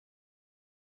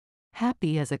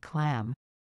happy as a clam.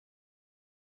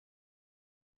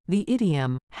 The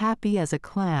idiom, happy as a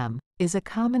clam, is a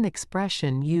common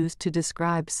expression used to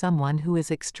describe someone who is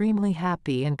extremely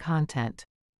happy and content.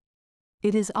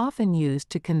 It is often used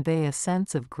to convey a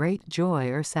sense of great joy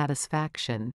or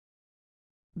satisfaction.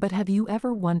 But have you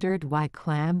ever wondered why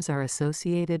clams are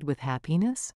associated with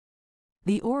happiness?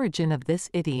 The origin of this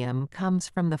idiom comes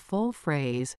from the full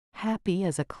phrase, happy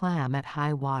as a clam at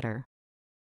high water.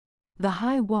 The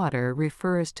high water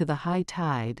refers to the high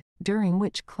tide, during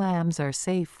which clams are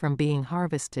safe from being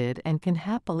harvested and can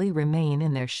happily remain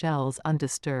in their shells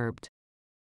undisturbed.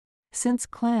 Since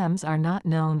clams are not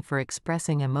known for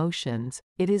expressing emotions,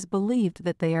 it is believed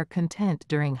that they are content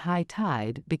during high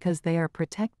tide because they are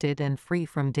protected and free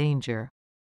from danger.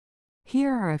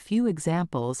 Here are a few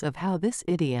examples of how this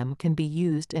idiom can be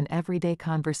used in everyday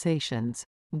conversations.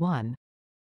 1.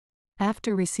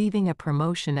 After receiving a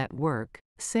promotion at work,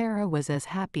 Sarah was as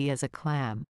happy as a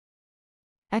clam.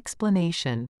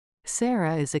 Explanation: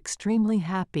 Sarah is extremely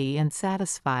happy and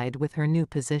satisfied with her new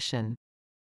position.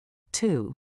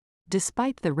 2.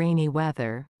 Despite the rainy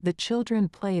weather, the children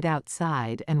played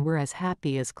outside and were as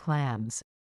happy as clams.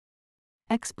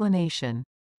 Explanation: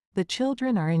 the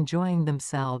children are enjoying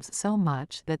themselves so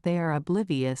much that they are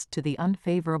oblivious to the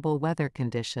unfavorable weather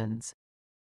conditions.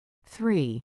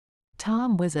 3.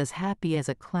 Tom was as happy as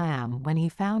a clam when he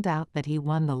found out that he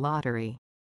won the lottery.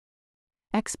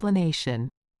 Explanation: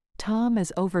 Tom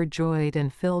is overjoyed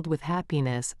and filled with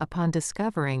happiness upon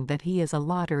discovering that he is a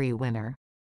lottery winner.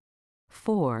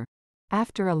 4.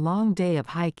 After a long day of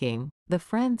hiking, the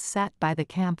friends sat by the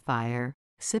campfire,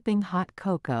 sipping hot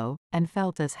cocoa, and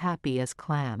felt as happy as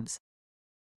clams.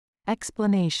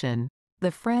 Explanation: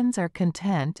 the friends are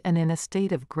content and in a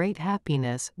state of great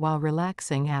happiness while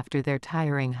relaxing after their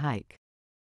tiring hike.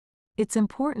 It's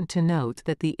important to note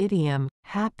that the idiom,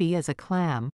 happy as a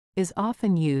clam, is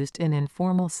often used in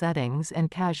informal settings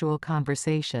and casual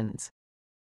conversations.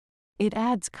 It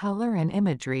adds color and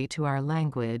imagery to our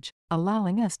language,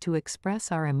 allowing us to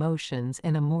express our emotions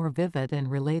in a more vivid and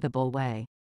relatable way.